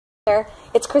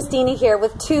It's Christina here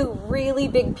with two really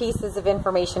big pieces of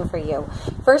information for you.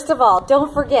 First of all,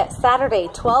 don't forget Saturday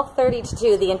 12:30 to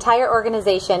 2, the entire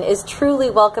organization is truly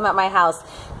welcome at my house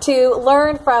to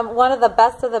learn from one of the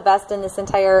best in this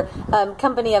entire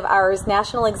company of ours,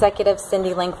 National Executive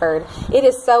Cindy Langford. It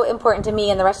is so important to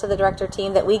me and the rest of the director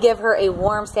team that we give her a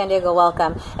warm San Diego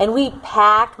welcome, and we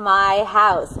pack my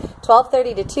house.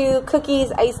 12:30 to 2,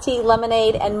 cookies, iced tea,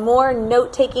 lemonade, and more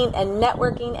note-taking and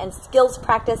networking and skills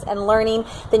practice and learning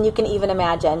than you can even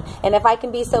imagine. And if I can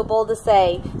be so bold to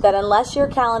say that unless your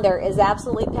calendar is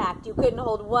absolutely packed, you couldn't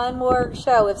hold one more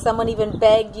show if someone even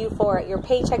begged you for it. Your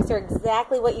paychecks are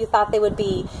exactly what you thought they would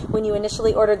be when you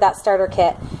initially ordered that starter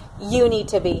kit. You need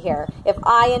to be here. If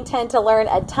I intend to learn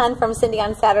a ton from Cindy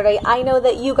on Saturday, I know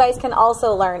that you guys can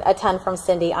also learn a ton from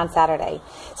Cindy on Saturday.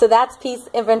 So that's piece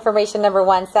of information number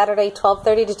one, Saturday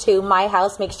 12:30 to 2, my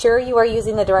house. Make sure you are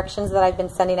using the directions that I've been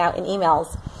sending out in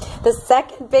emails. The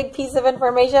second big piece of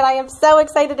information I am so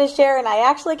excited to share, and I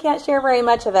actually can't share very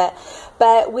much of it,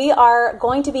 but we are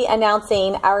going to be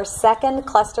announcing our second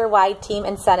cluster-wide team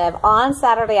incentive on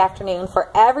Saturday afternoon for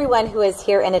everyone who is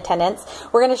here in attendance.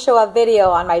 We're going to show a video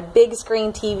on my big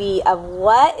screen TV of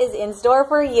what is in store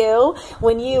for you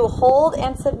when you hold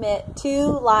and submit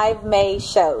 2 live May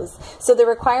shows. So the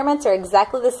requirements are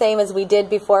exactly the same as we did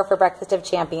before for Breakfast of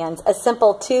Champions. A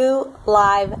simple 2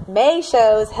 live May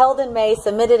shows held in May,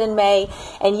 submitted in May,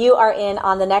 and you are in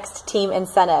on the next team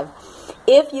incentive.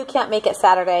 If you can't make it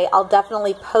Saturday, I'll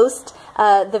definitely post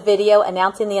the video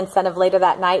announcing the incentive later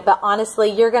that night, but honestly,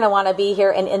 you're going to want to be here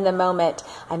and in the moment.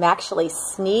 I'm actually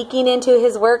sneaking into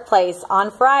his workplace on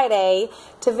Friday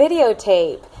to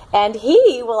videotape, and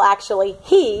he will actually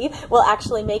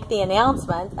make the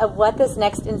announcement of what this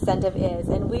next incentive is,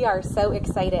 and we are so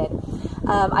excited.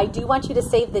 I do want you to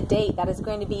save the date. That is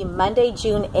going to be Monday,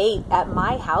 June 8th at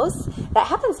my house. That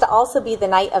happens to also be the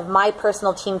night of my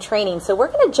personal team training. So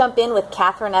we're going to jump in with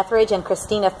Catherine Etheridge and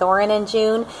Christina Thorin in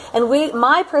June. And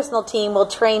my personal team will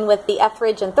train with the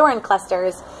Etheridge and Thorin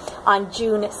clusters on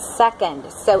June 2nd.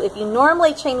 So if you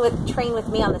normally train with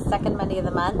me on the second Monday of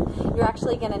the month, you're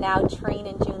actually going to now train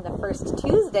in June the first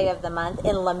Tuesday of the month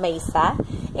in La Mesa.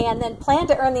 And then plan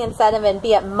to earn the incentive and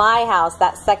be at my house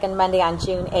that second Monday on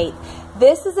June 8th.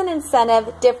 This is an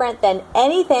incentive different than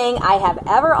anything I have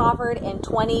ever offered in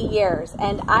 20 years.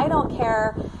 And I don't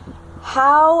care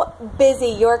how busy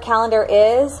your calendar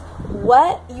is,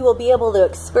 what you will be able to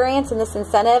experience in this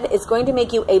incentive is going to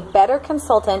make you a better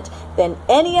consultant than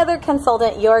any other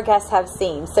consultant your guests have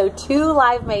seen. So 2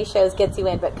 live May shows gets you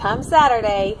in, but come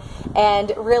Saturday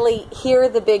and really hear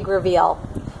the big reveal.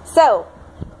 So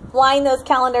line those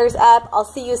calendars up. I'll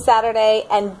see you Saturday,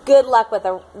 and good luck with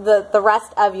the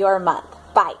rest of your month.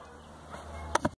 Bye.